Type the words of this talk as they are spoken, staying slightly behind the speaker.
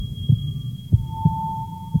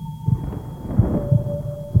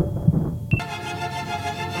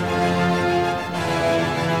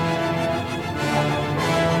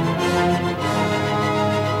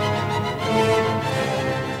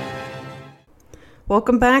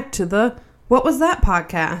Welcome back to the What Was That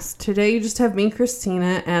podcast. Today you just have me,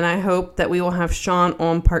 Christina, and I hope that we will have Sean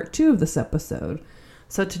on part 2 of this episode.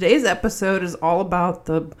 So today's episode is all about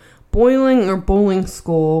the Boiling or Bowling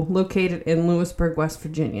School located in Lewisburg, West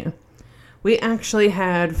Virginia. We actually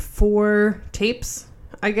had 4 tapes,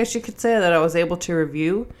 I guess you could say, that I was able to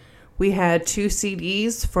review. We had 2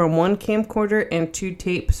 CDs from one camcorder and 2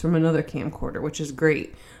 tapes from another camcorder, which is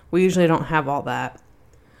great. We usually don't have all that.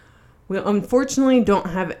 We unfortunately don't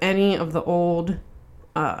have any of the old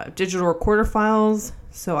digital recorder files,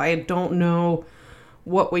 so I don't know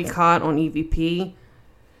what we caught on EVP.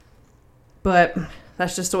 But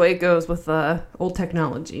that's just the way it goes with old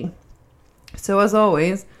technology. So as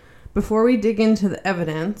always, before we dig into the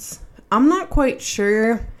evidence, I'm not quite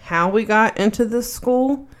sure how we got into this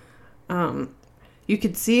school. You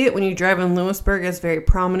could see it when you drive in Lewisburg. It's very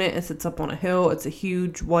prominent. It sits up on a hill. It's a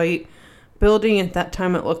huge white building. At that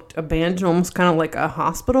time, it looked abandoned, almost kind of like a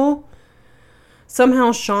hospital.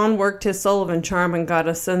 Somehow, Sean worked his Sullivan charm and got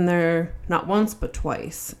us in there not once, but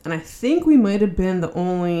twice. And I think we might have been the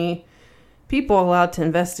only people allowed to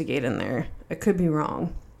investigate in there. I could be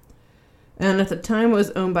wrong. And at the time, it was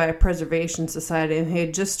owned by a preservation society, and they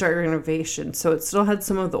had just started renovation. So it still had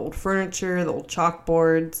some of the old furniture, the old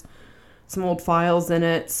chalkboards, some old files in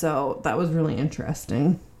it. So that was really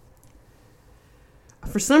interesting.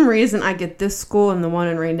 For some reason, I get this school and the one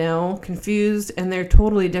in Raynell confused, and they're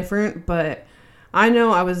totally different, but I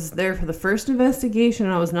know I was there for the first investigation,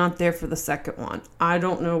 and I was not there for the second one. I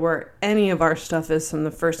don't know where any of our stuff is from the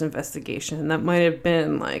first investigation. That might have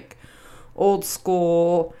been like old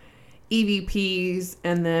school EVPs,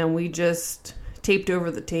 and then we just taped over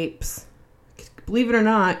the tapes. Believe it or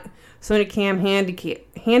not, Sony-Cam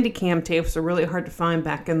Handycam tapes are really hard to find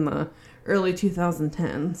back in the early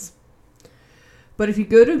 2010s. But if you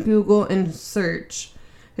go to Google and search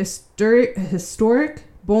Historic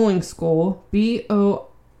Bowling School, Bolling,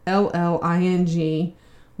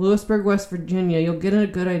 Lewisburg, West Virginia, you'll get a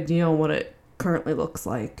good idea on what it currently looks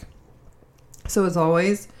like. So as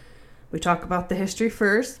always, we talk about the history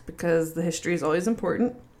first because the history is always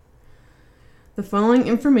important. The following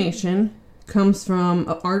information comes from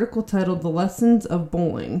an article titled The Lessons of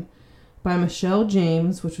Bowling by Michelle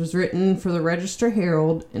James, which was written for the Register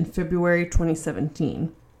Herald in February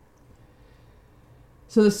 2017.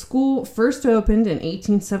 So the school first opened in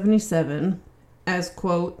 1877 as,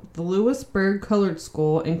 quote, the Lewisburg Colored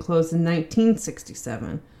School, and closed in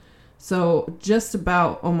 1967. So just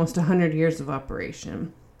about almost 100 years of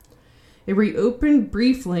operation. It reopened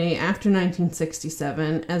briefly after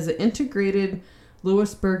 1967 as an integrated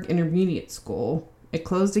Lewisburg Intermediate School. It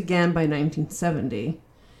closed again by 1970.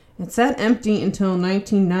 It sat empty until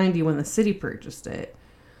 1990 when the city purchased it.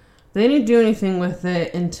 They didn't do anything with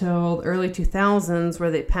it until the early 2000s,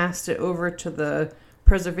 where they passed it over to the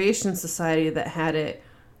Preservation Society that had it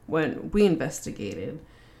when we investigated.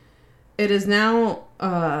 It is now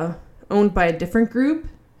owned by a different group,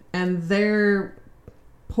 and their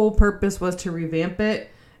whole purpose was to revamp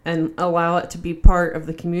it and allow it to be part of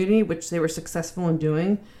the community, which they were successful in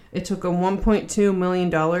doing. It took them $1.2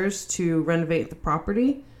 million to renovate the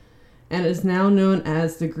property, and is now known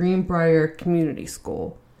as the Greenbrier Community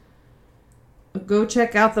School. Go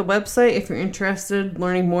check out the website if you're interested,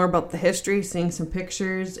 learning more about the history, seeing some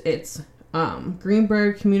pictures. It's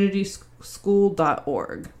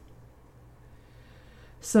greenbriercommunityschool.org.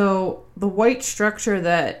 So the white structure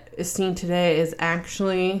that is seen today is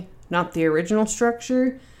actually not the original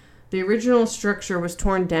structure. The original structure was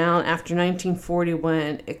torn down after 1940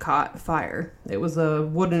 when it caught fire. It was a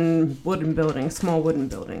wooden building, small wooden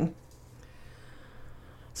building.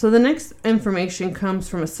 So the next information comes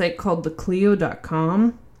from a site called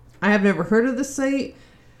theclio.com. I have never heard of this site,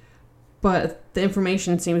 but the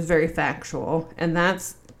information seems very factual. And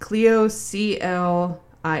that's Clio,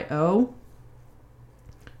 C-L-I-O.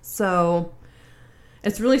 So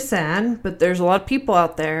it's really sad, but there's a lot of people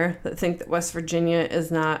out there that think that West Virginia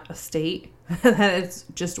is not a state, that it's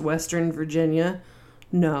just Western Virginia.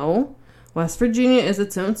 No, West Virginia is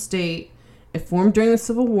its own state. It formed during the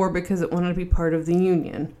Civil War because it wanted to be part of the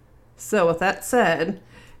Union. So with that said,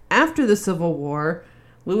 after the Civil War,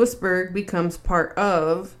 Lewisburg becomes part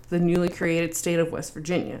of the newly created state of West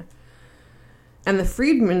Virginia. And the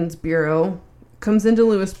Freedmen's Bureau comes into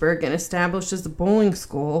Lewisburg and establishes the Bowling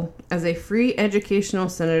School as a free educational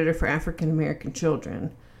center for African American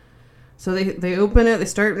children. So they open it, they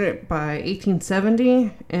started it by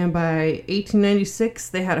 1870, and by 1896,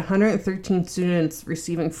 they had 113 students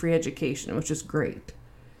receiving free education, which is great.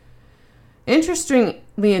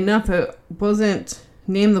 Interestingly enough, it wasn't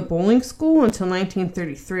named the Bowling School until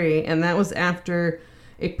 1933, and that was after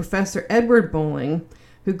a Professor Edward Bowling,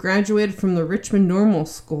 who graduated from the Richmond Normal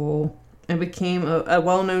School and became a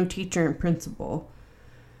well-known teacher and principal.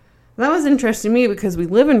 That was interesting to me because we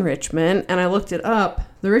live in Richmond, and I looked it up.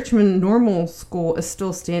 The Richmond Normal School is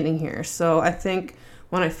still standing here. So I think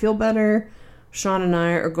when I feel better, Sean and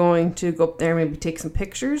I are going to go up there, maybe take some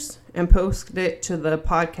pictures, and post it to the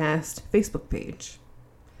podcast Facebook page.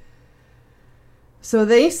 So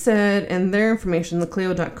they said in their information,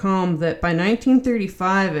 thecleo.com, that by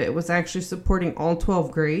 1935 it was actually supporting all 12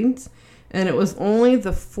 grades, and it was only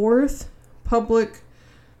the fourth public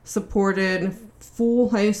supported full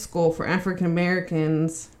high school for African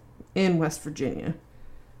Americans in West Virginia.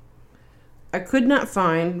 I could not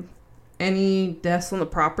find any deaths on the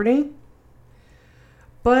property,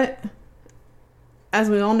 but as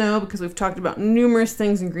we all know, because we've talked about numerous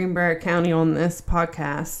things in Greenbrier County on this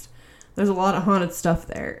podcast, there's a lot of haunted stuff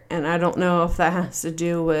there, and I don't know if that has to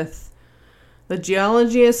do with the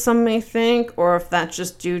geology, as some may think, or if that's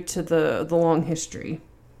just due to the long history.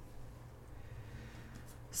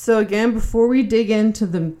 So again, before we dig into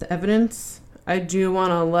the evidence, I do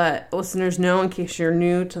want to let listeners know, in case you're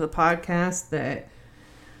new to the podcast, that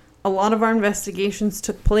a lot of our investigations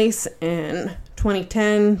took place in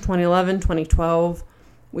 2010, 2011, 2012.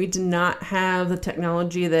 We did not have the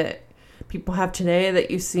technology that people have today that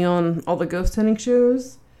you see on all the ghost hunting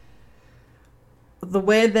shows. The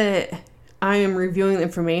way that I am reviewing the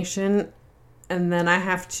information, and then I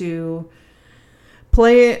have to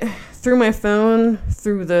play it through my phone,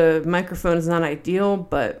 through the microphone, is not ideal,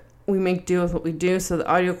 but we make do with what we do, so the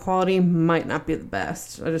audio quality might not be the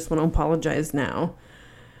best. I just want to apologize now.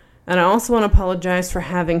 And I also want to apologize for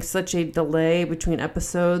having such a delay between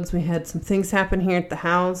episodes. We had some things happen here at the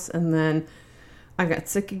house, and then I got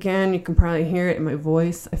sick again. You can probably hear it in my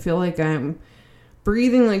voice. I feel like I'm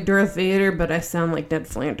breathing like Darth Vader, but I sound like Ned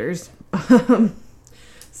Flanders.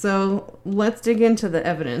 So let's dig into the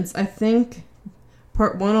evidence. I think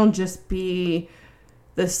part one will just be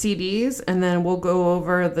the CDs, and then we'll go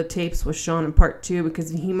over the tapes with Sean in part two,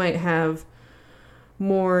 because he might have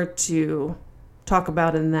more to talk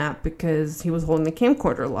about in that, because he was holding the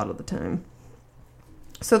camcorder a lot of the time.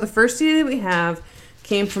 So the first CD we have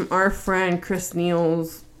came from our friend Chris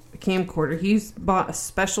Neal's camcorder. He's bought a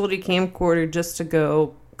specialty camcorder just to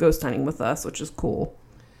go ghost hunting with us, which is cool.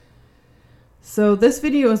 So this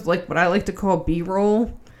video is like what I like to call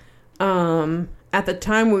B-roll. At the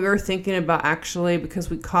time, we were thinking about, actually, because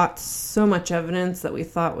we caught so much evidence that we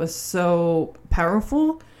thought was so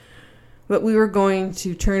powerful, but we were going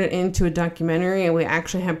to turn it into a documentary, and we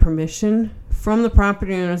actually had permission from the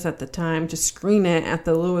property owners at the time to screen it at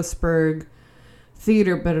the Lewisburg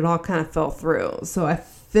Theater, but it all kind of fell through. So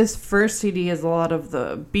this first CD is a lot of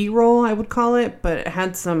the B-roll, I would call it, but it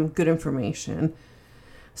had some good information.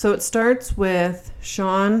 So it starts with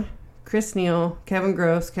Sean, Chris Neal, Kevin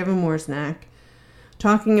Gross, Kevin Morsnack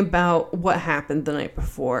talking about what happened the night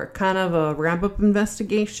before. Kind of a wrap-up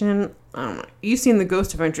investigation. I don't know. You've seen the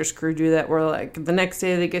Ghost Adventures crew do that, where like the next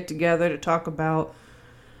day they get together to talk about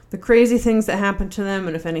the crazy things that happened to them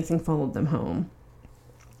and if anything followed them home.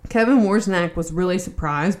 Kevin Morsnack was really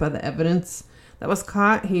surprised by the evidence that was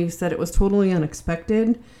caught. He said it was totally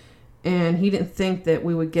unexpected, and he didn't think that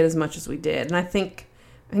we would get as much as we did. And I think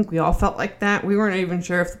we all felt like that. We weren't even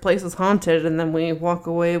sure if the place was haunted, and then we walk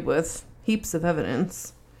away with heaps of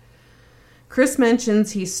evidence. Chris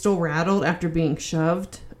mentions he's still rattled after being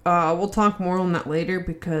shoved. We'll talk more on that later,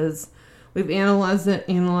 because we've analyzed it,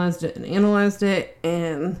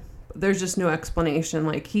 and there's just no explanation.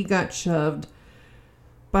 Like, he got shoved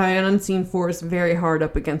by an unseen force very hard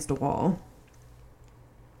up against a wall.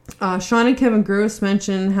 Sean and Kevin Gross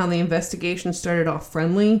mentioned how the investigation started off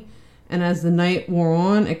friendly, and as the night wore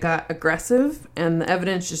on, it got aggressive, and the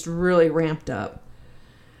evidence just really ramped up.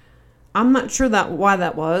 I'm not sure why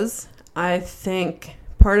that was. I think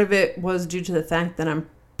part of it was due to the fact that I'm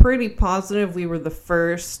pretty positive we were the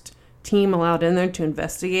first team allowed in there to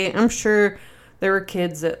investigate. I'm sure there were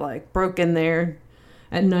kids that like broke in there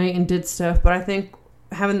at night and did stuff, but I think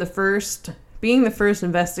being the first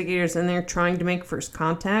investigators in there trying to make first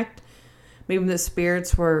contact, maybe the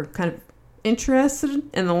spirits were kind of interested,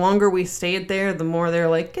 and the longer we stayed there, the more they're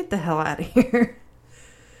like, get the hell out of here.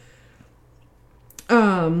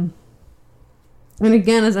 And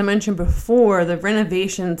again, as I mentioned before, the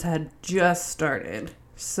renovations had just started.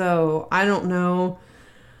 So I don't know.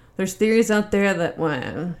 There's theories out there that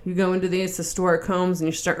when you go into these historic homes and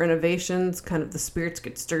you start renovations, kind of the spirits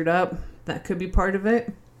get stirred up. That could be part of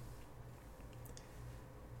it.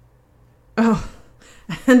 Oh,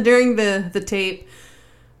 and during the tape,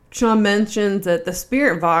 Sean mentions that the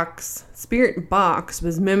spirit box spirit box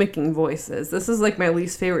was mimicking voices. This is like my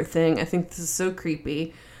least favorite thing. I think this is so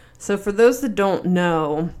creepy. So for those that don't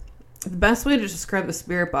know, the best way to describe the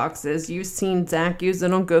spirit box is you've seen Zach use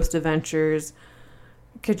it on Ghost Adventures.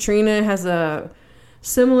 Katrina has a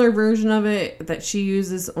similar version of it that she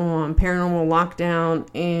uses on Paranormal Lockdown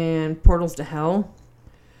and Portals to Hell.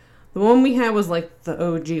 The one we had was like the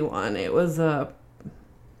OG one. It was a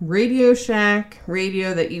Radio Shack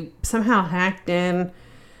radio that you somehow hacked in,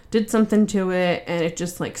 did something to it, and it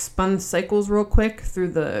just like spun cycles real quick through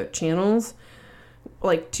the channels,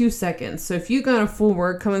 like 2 seconds. So if you got a full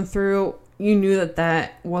word coming through, you knew that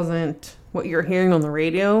that wasn't what you're hearing on the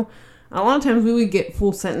radio. A lot of times we would get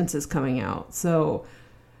full sentences coming out. So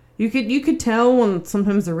you could tell when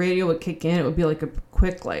sometimes the radio would kick in, it would be like a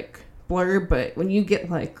quick like blurb, but when you get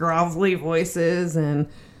like grovelly voices and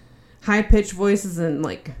high-pitched voices and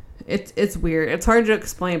like it's weird. It's hard to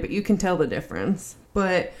explain, but you can tell the difference.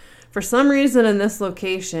 But for some reason in this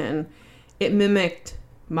location, it mimicked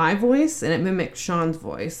my voice and it mimicked Sean's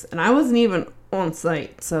voice, and I wasn't even on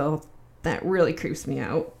site, so that really creeps me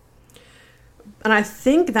out. And I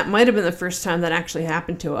think that might have been the first time that actually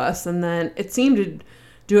happened to us, and then it seemed to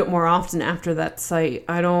do it more often after that site.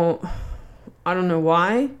 I don't know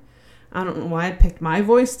why. I don't know why I picked my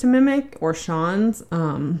voice to mimic or Sean's.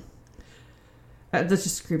 That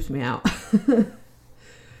just creeps me out.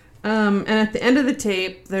 And at the end of the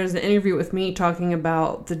tape, there's an interview with me talking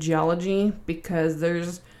about the geology, because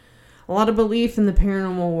there's a lot of belief in the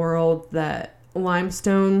paranormal world that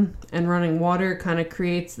limestone and running water kind of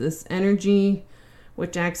creates this energy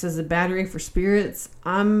which acts as a battery for spirits.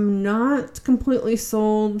 I'm not completely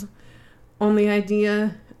sold on the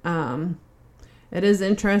idea. It is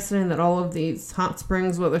interesting that all of these hot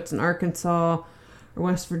springs, whether it's in Arkansas or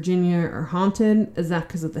West Virginia, are haunted. Is that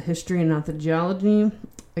because of the history and not the geology?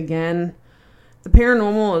 Again, the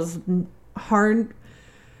paranormal is hard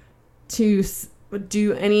to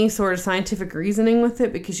do any sort of scientific reasoning with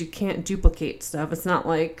it because you can't duplicate stuff. It's not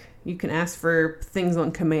like you can ask for things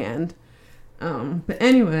on command. But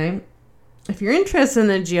anyway, if you're interested in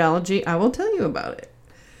the geology, I will tell you about it.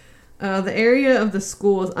 The area of the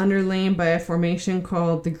school is underlain by a formation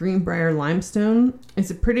called the Greenbrier Limestone.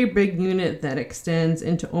 It's a pretty big unit that extends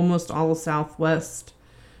into almost all of Southwest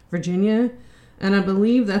Virginia, and I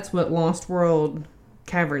believe that's what Lost World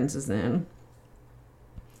Caverns is in.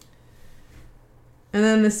 And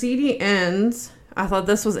then the CD ends. I thought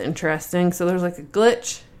this was interesting. So there's like a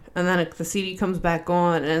glitch, and then the CD comes back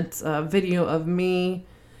on, and it's a video of me,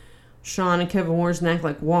 Sean, and Kevin Worsnack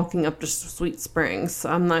like walking up to Sweet Springs. So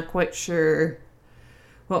I'm not quite sure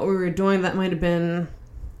what we were doing. That might have been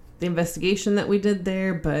the investigation that we did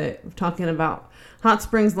there, but we're talking about hot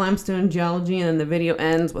springs, limestone, geology, and then the video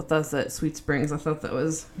ends with us at Sweet Springs. I thought that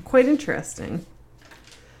was quite interesting.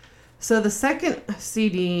 So the second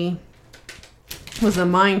CD was a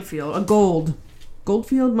minefield, a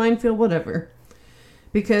goldfield, minefield, whatever,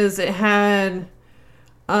 because it had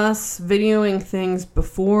us videoing things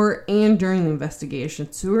before and during the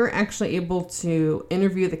investigation. So we were actually able to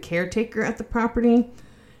interview the caretaker at the property,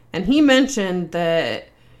 and he mentioned that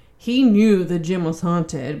he knew the gym was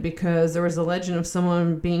haunted because there was a legend of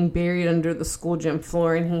someone being buried under the school gym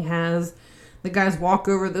floor, and he has the guys walk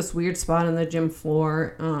over this weird spot in the gym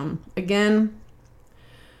floor. Again,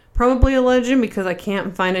 probably a legend because I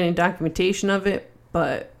can't find any documentation of it,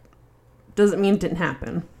 but doesn't mean it didn't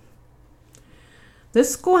happen.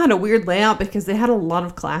 This school had a weird layout because they had a lot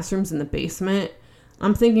of classrooms in the basement.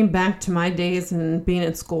 I'm thinking back to my days and being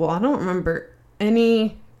in school. I don't remember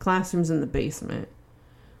any classrooms in the basement.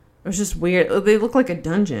 It was just weird. They look like a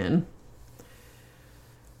dungeon.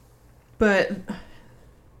 But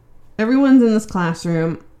everyone's in this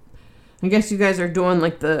classroom. I guess you guys are doing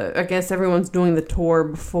I guess everyone's doing the tour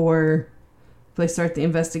before they start the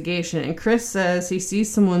investigation. And Chris says he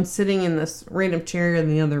sees someone sitting in this random chair in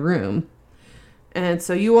the other room. And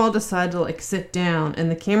so you all decide to sit down,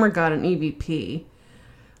 and the camera got an EVP.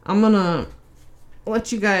 I'm gonna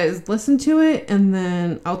let you guys listen to it, and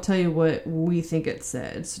then I'll tell you what we think it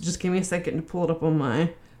said. So just give me a second to pull it up on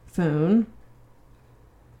my phone.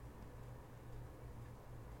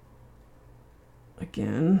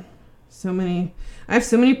 Again, I have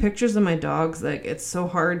so many pictures of my dogs, it's so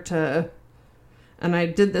hard to, and I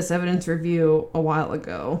did this evidence review a while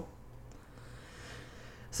ago.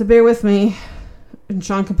 So bear with me. And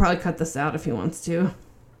Sean can probably cut this out if he wants to.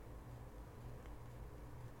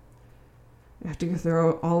 I have to go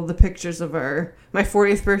through all of the pictures of my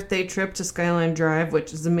 40th birthday trip to Skyline Drive,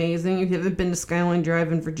 which is amazing. If you haven't been to Skyline Drive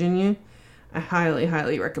in Virginia, I highly,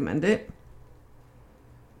 highly recommend it.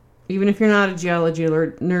 Even if you're not a geology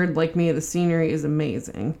nerd like me, the scenery is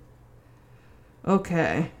amazing.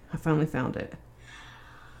 Okay, I finally found it.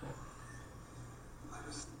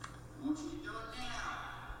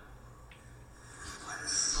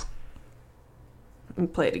 Let me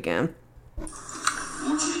play it again. I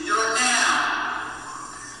want you to do it now.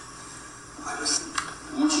 I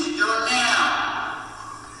want you to do it now.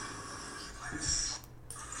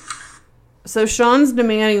 So Sean's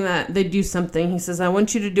demanding that they do something. He says, I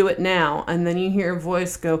want you to do it now. And then you hear a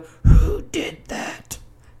voice go, who did that?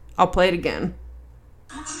 I'll play it again.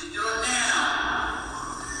 I want you to do it now.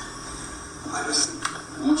 I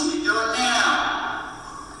want you to do it now.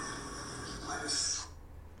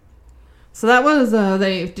 So that was,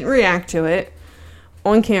 they didn't react to it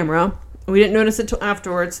on camera. We didn't notice it till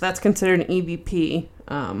afterwards. So that's considered an EVP.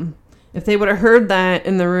 If they would have heard that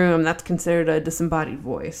in the room, that's considered a disembodied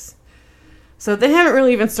voice. So they haven't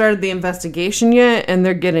really even started the investigation yet, and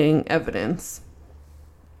they're getting evidence.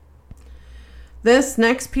 This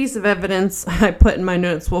next piece of evidence I put in my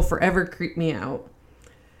notes will forever creep me out.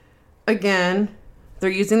 Again, they're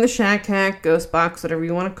using the Shack Hack, Ghost Box, whatever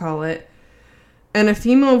you want to call it. And a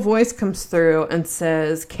female voice comes through and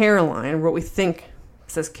says Caroline, or what we think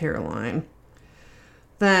says Caroline.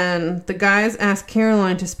 Then the guys ask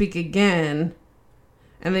Caroline to speak again,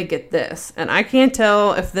 and they get this. And I can't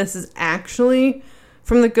tell if this is actually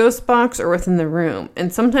from the ghost box or within the room.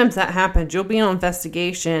 And sometimes that happens. You'll be on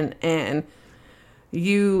investigation and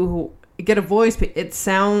you get a voice, but it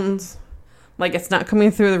sounds like it's not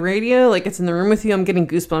coming through the radio, like it's in the room with you. I'm getting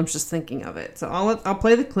goosebumps just thinking of it. So I'll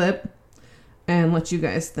play the clip and let you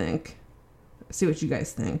guys think. See what you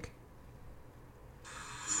guys think.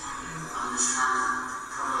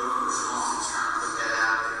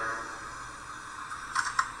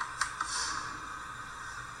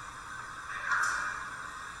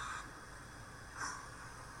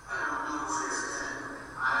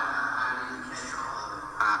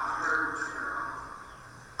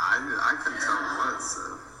 I couldn't tell what it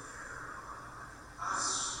said. I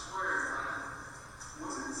swear.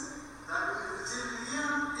 Was it that really the TV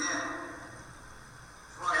again? Yeah.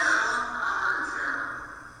 Carolyn? I heard Carolyn.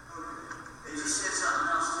 Okay. They just said something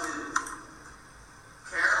else too.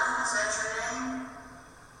 Carolyn, is that your name?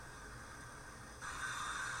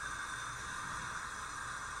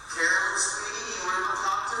 Carolyn, sweetie, you want to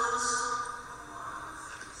talk to us?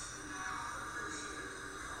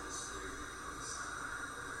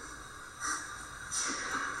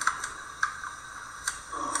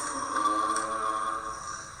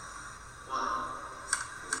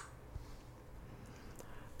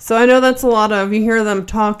 So I know that's a lot of, you hear them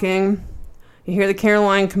talking, you hear the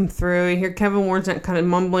Caroline come through, you hear Kevin Warrant kind of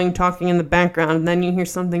mumbling, talking in the background, and then you hear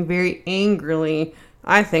something very angrily,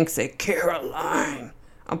 I think, say, Caroline.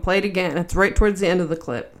 I'll play it again. It's right towards the end of the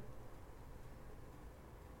clip.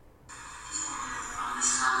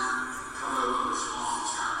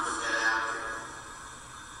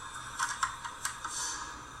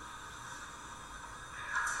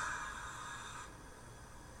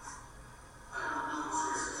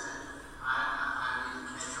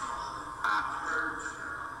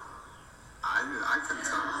 I couldn't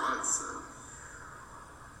tell what it said.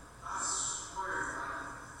 I swear.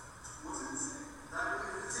 Was it that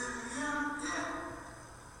really the TV again? Yeah.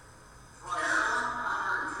 Carolyn? I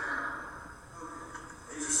heard Carolyn. Okay.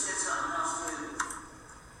 They just said something else too.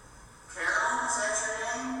 Carolyn, is that your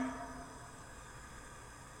name?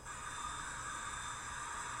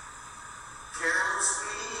 Carolyn,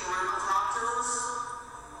 sweetie, you want to talk to us?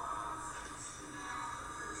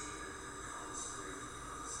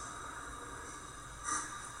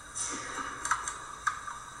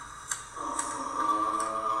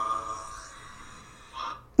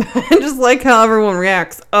 I just like how everyone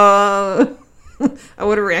reacts. I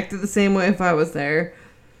would have reacted the same way if I was there.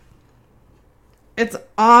 It's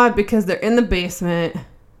odd because they're in the basement.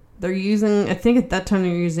 They're using, I think at that time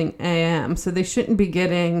they're using AM, so they shouldn't be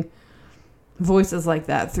getting voices like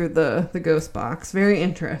that through the ghost box. Very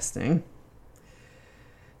interesting.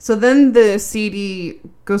 So then the CD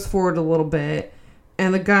goes forward a little bit,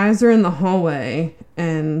 and the guys are in the hallway,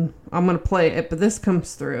 and I'm going to play it, but this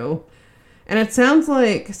comes through. And it sounds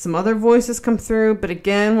like some other voices come through, but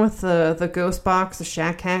again, with the ghost box, the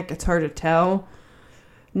Shack Hack, it's hard to tell.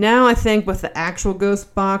 Now I think with the actual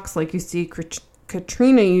ghost box, like you see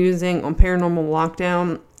Katrina using on Paranormal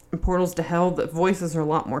Lockdown and Portals to Hell, the voices are a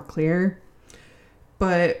lot more clear.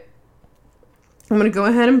 But I'm going to go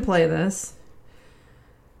ahead and play this.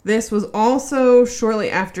 This was also shortly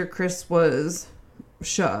after Chris was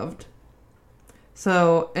shoved.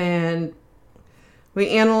 So, and we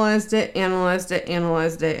analyzed it, and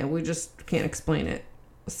we just can't explain it.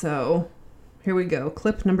 So, here we go.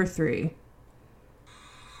 Clip number 3.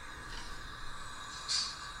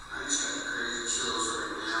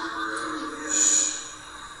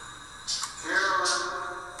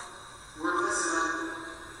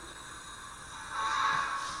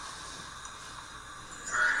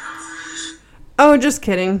 Oh, just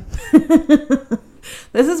kidding.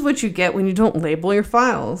 This is what you get when you don't label your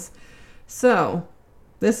files. So,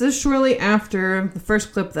 this is shortly after the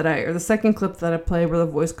second clip that I play where the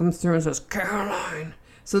voice comes through and says, Caroline.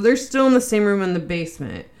 So they're still in the same room in the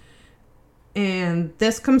basement. And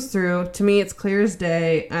this comes through. To me, it's clear as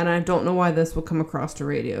day, and I don't know why this will come across to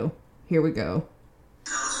radio. Here we go.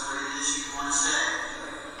 Tell us what it is you want to say.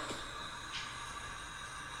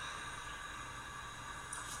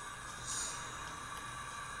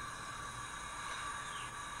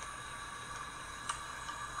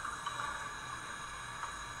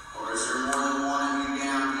 Or is there more than one of you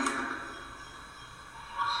down here?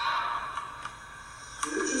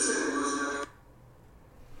 Did it just say Wozniak?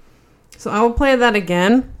 So I will play that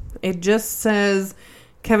again. It just says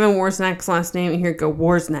Kevin Wozniak's last name, and here go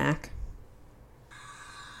Wozniak.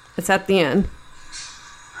 It's at the end.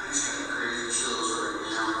 I just got crazy chills right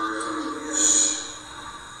now.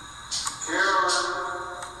 Caroline,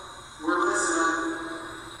 we're listening.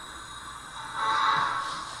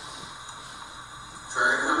 Try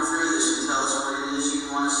to come through this and tell us what it is you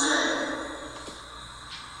want to say.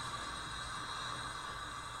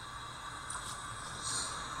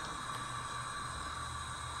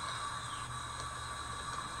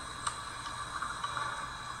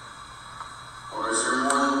 Or is there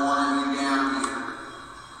more than one of you down here?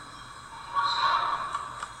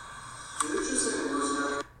 Did it just say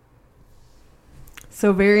Wozniak?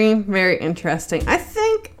 So very, very interesting. I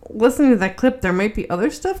think listening to that clip, there might be other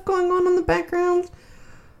stuff going on in the background.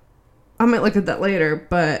 I might look at that later.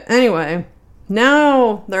 But anyway,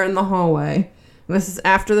 now they're in the hallway. This is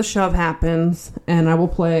after the shove happens, and I will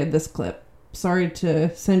play this clip. Sorry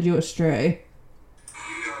to send you astray.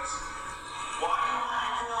 He goes, "Why do you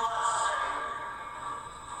want to know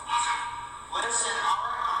what to say? Listen, all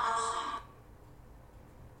right, I'm listening."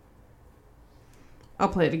 I'll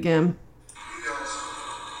play it again. He goes,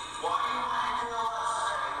 "Why do you want to know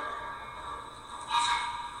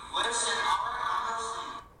what to say? Listen, all right, I'm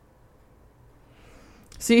listening."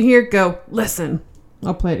 So you hear it go, listen.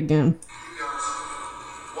 I'll play it again. He goes,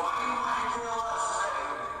 "Why do you want to know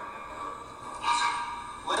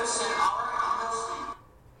what to say? Listen, all right,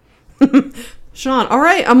 I'm listening." Sean, all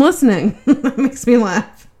right, I'm listening. That makes me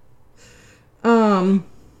laugh.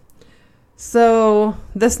 So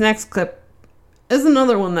this next clip is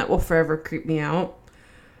another one that will forever creep me out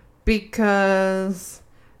because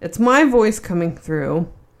it's my voice coming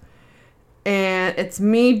through, and it's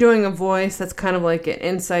me doing a voice that's kind of like an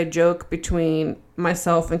inside joke between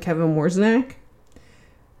myself and Kevin Wozniak,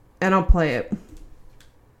 and I'll play it. Do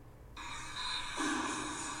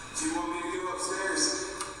you want me to go upstairs?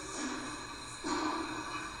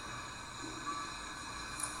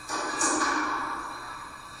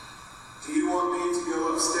 Do you want me to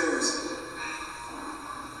go upstairs?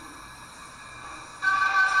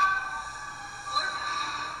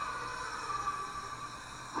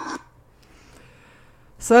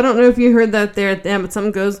 So I don't know if you heard that there at the end, but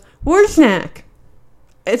someone goes, Wozniak.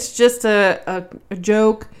 It's just a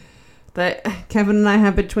joke that Kevin and I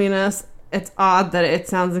have between us. It's odd that it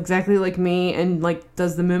sounds exactly like me and like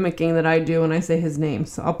does the mimicking that I do when I say his name.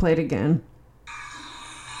 So I'll play it again.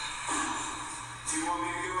 Do you want me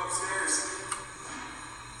to go upstairs?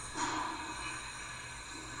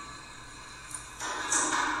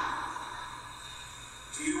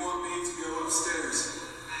 Do you want me to go upstairs?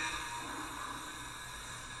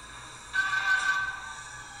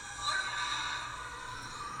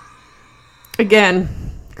 Again,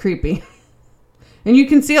 creepy. And you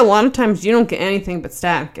can see a lot of times you don't get anything but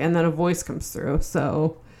static, and then a voice comes through.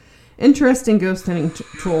 So, interesting ghost hunting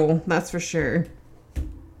tool, that's for sure.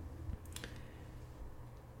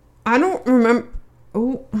 I don't remember.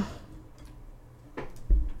 Oh,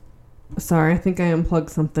 sorry. I think I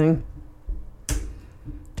unplugged something.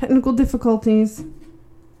 Technical difficulties.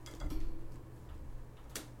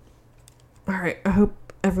 All right. I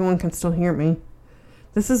hope everyone can still hear me.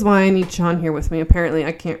 This is why I need Sean here with me. Apparently,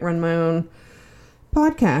 I can't run my own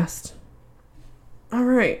podcast. All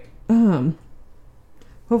right.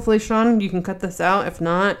 Hopefully, Sean, you can cut this out. If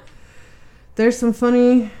not, there's some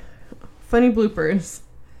funny bloopers.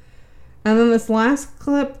 And then this last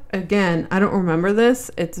clip, again, I don't remember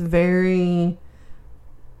this. It's very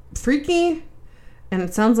freaky, and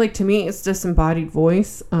it sounds like to me it's disembodied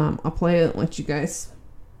voice. I'll play it and let you guys.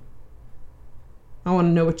 I want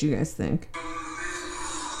to know what you guys think.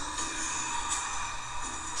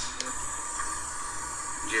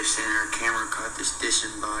 Just in our camera caught this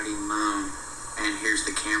disembodied moan, and here's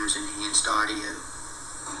the camera's enhanced audio.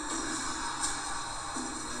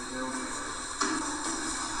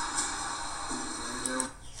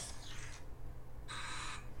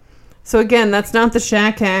 So again, that's not the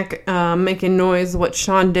Shack Hack making noise. What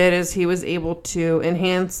Sean did is he was able to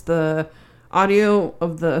enhance the audio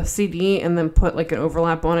of the CD and then put like an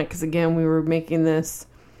overlap on it. Because again, we were making this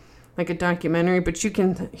like a documentary, but you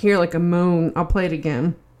can hear like a moan. I'll play it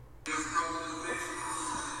again.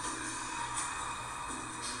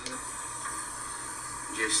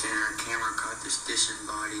 Just then our camera caught this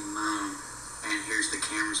disembodied moan, and here's the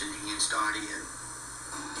camera's enhanced audio.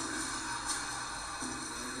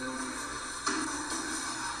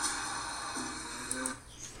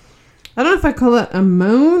 I don't know if I call that a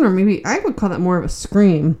moan, or maybe I would call that more of a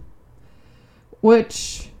scream.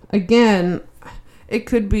 Which, again, it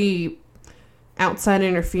could be outside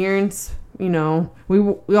interference. You know,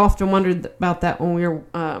 we often wondered about that when we were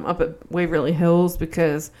up at Waverly Hills,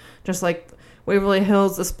 because just like Waverly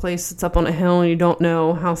Hills, this place sits up on a hill and you don't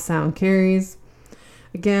know how sound carries.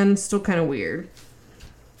 Again, still kind of weird.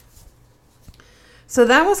 So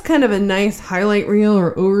that was kind of a nice highlight reel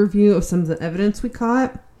or overview of some of the evidence we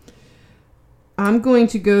caught. I'm going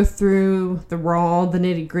to go through the raw, the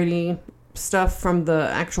nitty-gritty stuff from the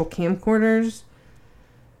actual camcorders.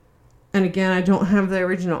 And again, I don't have the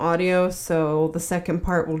original audio, so the second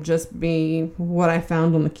part will just be what I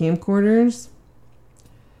found on the camcorders.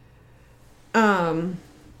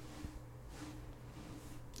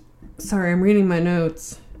 Sorry, I'm reading my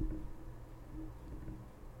notes.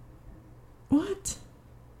 What?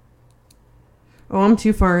 Oh, I'm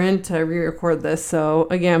too far in to re-record this, so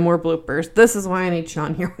again, more bloopers. This is why I need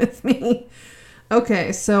Sean here with me.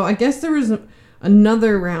 Okay, so I guess there was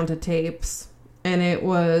another round of tapes, and it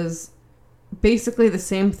was basically the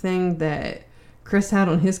same thing that Chris had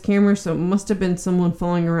on his camera, so it must have been someone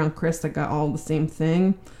following around Chris that got all the same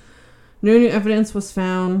thing. No new evidence was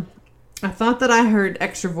found. I thought that I heard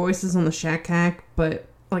extra voices on the Shack Hack, but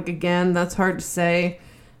like again, that's hard to say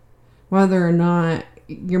whether or not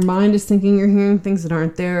your mind is thinking you're hearing things that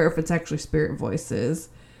aren't there, or if it's actually spirit voices.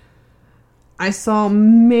 I saw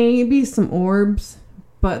maybe some orbs,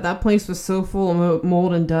 but that place was so full of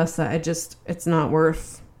mold and dust that it's not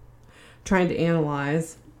worth trying to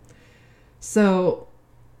analyze. So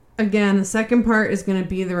again, the second part is going to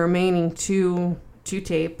be the remaining two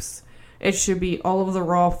tapes. It should be all of the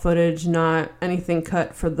raw footage, not anything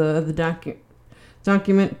cut for the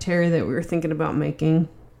documentary that we were thinking about making.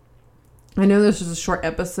 I know this was a short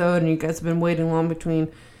episode and you guys have been waiting long between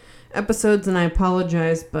episodes, and I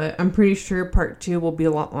apologize, but I'm pretty sure part 2 will be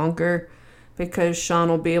a lot longer because Sean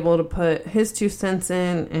will be able to put his 2 cents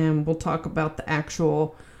in and we'll talk about the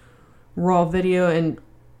actual raw video. And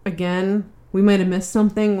again, we might have missed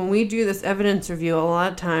something. When we do this evidence review, a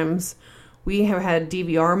lot of times we have had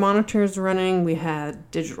DVR monitors running, we had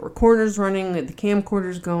digital recorders running, we had the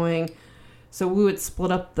camcorders going. So we would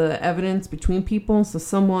split up the evidence between people. So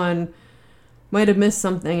someone might have missed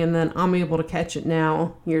something and then I'm able to catch it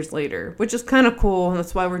now, years later, which is kind of cool. And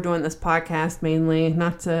that's why we're doing this podcast mainly,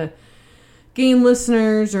 not to gain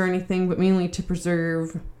listeners or anything, but mainly to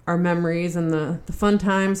preserve our memories and the fun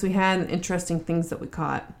times we had and interesting things that we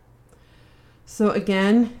caught. So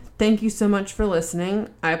again, thank you so much for listening.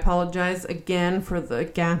 I apologize again for the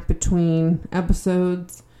gap between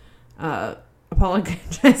episodes.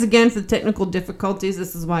 Apologize again for the technical difficulties.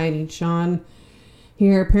 This is why I need Sean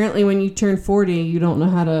here. Apparently when you turn 40, you don't know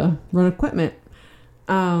how to run equipment.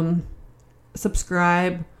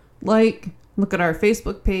 Subscribe, like, look at our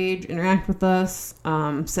Facebook page, interact with us,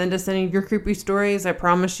 send us any of your creepy stories. I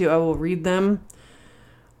promise you I will read them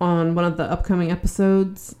on one of the upcoming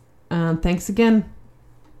episodes. Thanks again.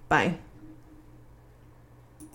 Bye.